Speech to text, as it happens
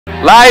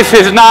Life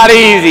is not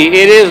easy.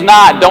 It is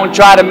not. Don't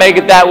try to make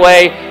it that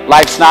way.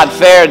 Life's not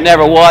fair. It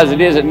never was. It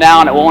isn't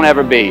now, and it won't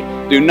ever be.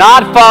 Do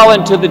not fall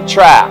into the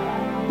trap,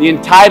 the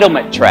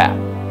entitlement trap,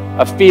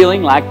 of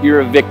feeling like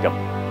you're a victim.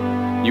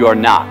 You are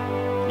not.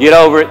 Get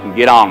over it and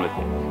get on with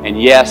it.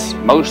 And yes,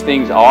 most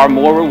things are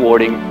more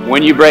rewarding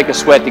when you break a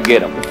sweat to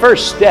get them. The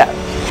first step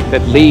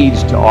that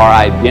leads to our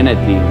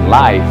identity in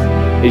life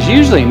is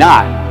usually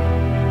not,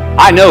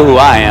 I know who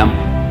I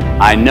am.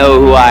 I know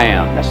who I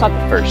am. That's not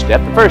the first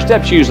step. The first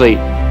step's usually,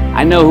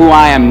 I know who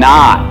I am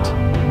not.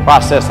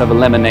 Process of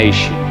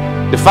elimination.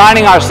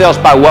 Defining ourselves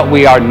by what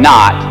we are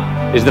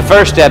not is the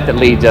first step that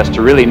leads us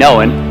to really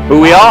knowing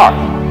who we are.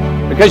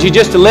 Because you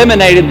just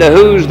eliminated the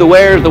who's, the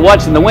where's, the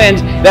what's, and the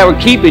when's that were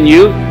keeping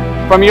you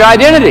from your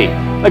identity.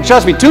 Look,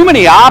 trust me, too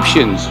many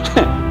options,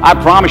 I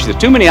promise you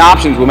this, too many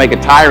options will make a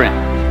tyrant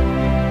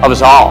of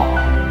us all.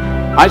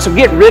 All right, so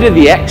get rid of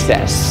the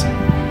excess,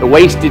 the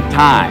wasted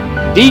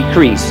time.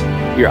 Decrease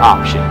your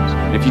options.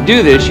 And if you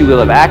do this, you will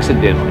have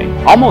accidentally,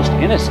 almost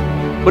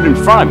innocently, put in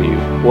front of you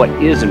what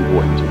is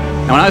important to you.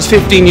 Now, when I was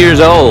 15 years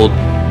old,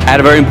 I had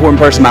a very important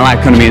person in my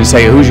life come to me and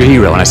say, who's your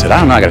hero? And I said, I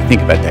don't know, I got to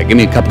think about that. Give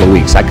me a couple of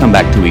weeks. I come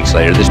back 2 weeks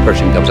later. This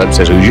person comes up and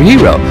says, who's your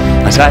hero?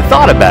 I said, I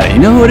thought about it. You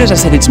know who it is? I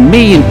said, it's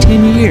me in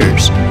 10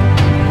 years.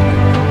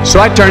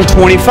 So I turned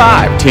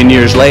 25 10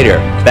 years later.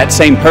 That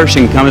same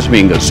person comes to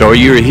me and goes, so are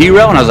you a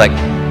hero? And I was like,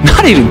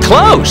 not even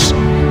close.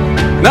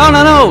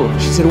 No.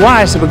 She said,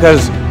 why? I said,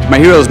 because my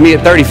hero is me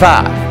at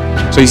 35.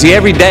 So you see,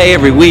 every day,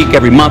 every week,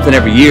 every month, and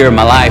every year of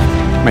my life,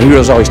 my hero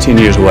is always 10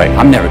 years away.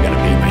 I'm never going to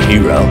be my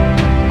hero.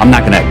 I'm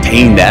not going to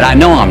attain that. I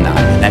know I'm not.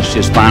 And that's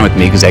just fine with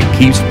me because that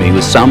keeps me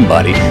with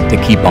somebody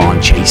to keep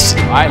on chasing.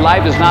 All right,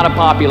 life is not a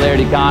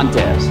popularity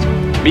contest.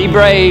 Be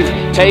brave,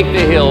 take the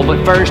hill,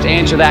 but first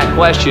answer that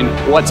question,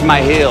 what's my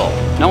hill?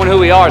 Knowing who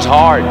we are is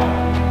hard.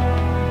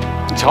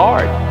 It's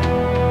hard.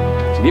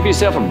 So give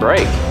yourself a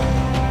break.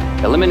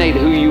 Eliminate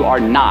who you are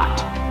not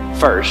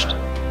first,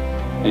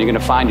 and you're going to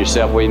find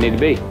yourself where you need to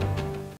be.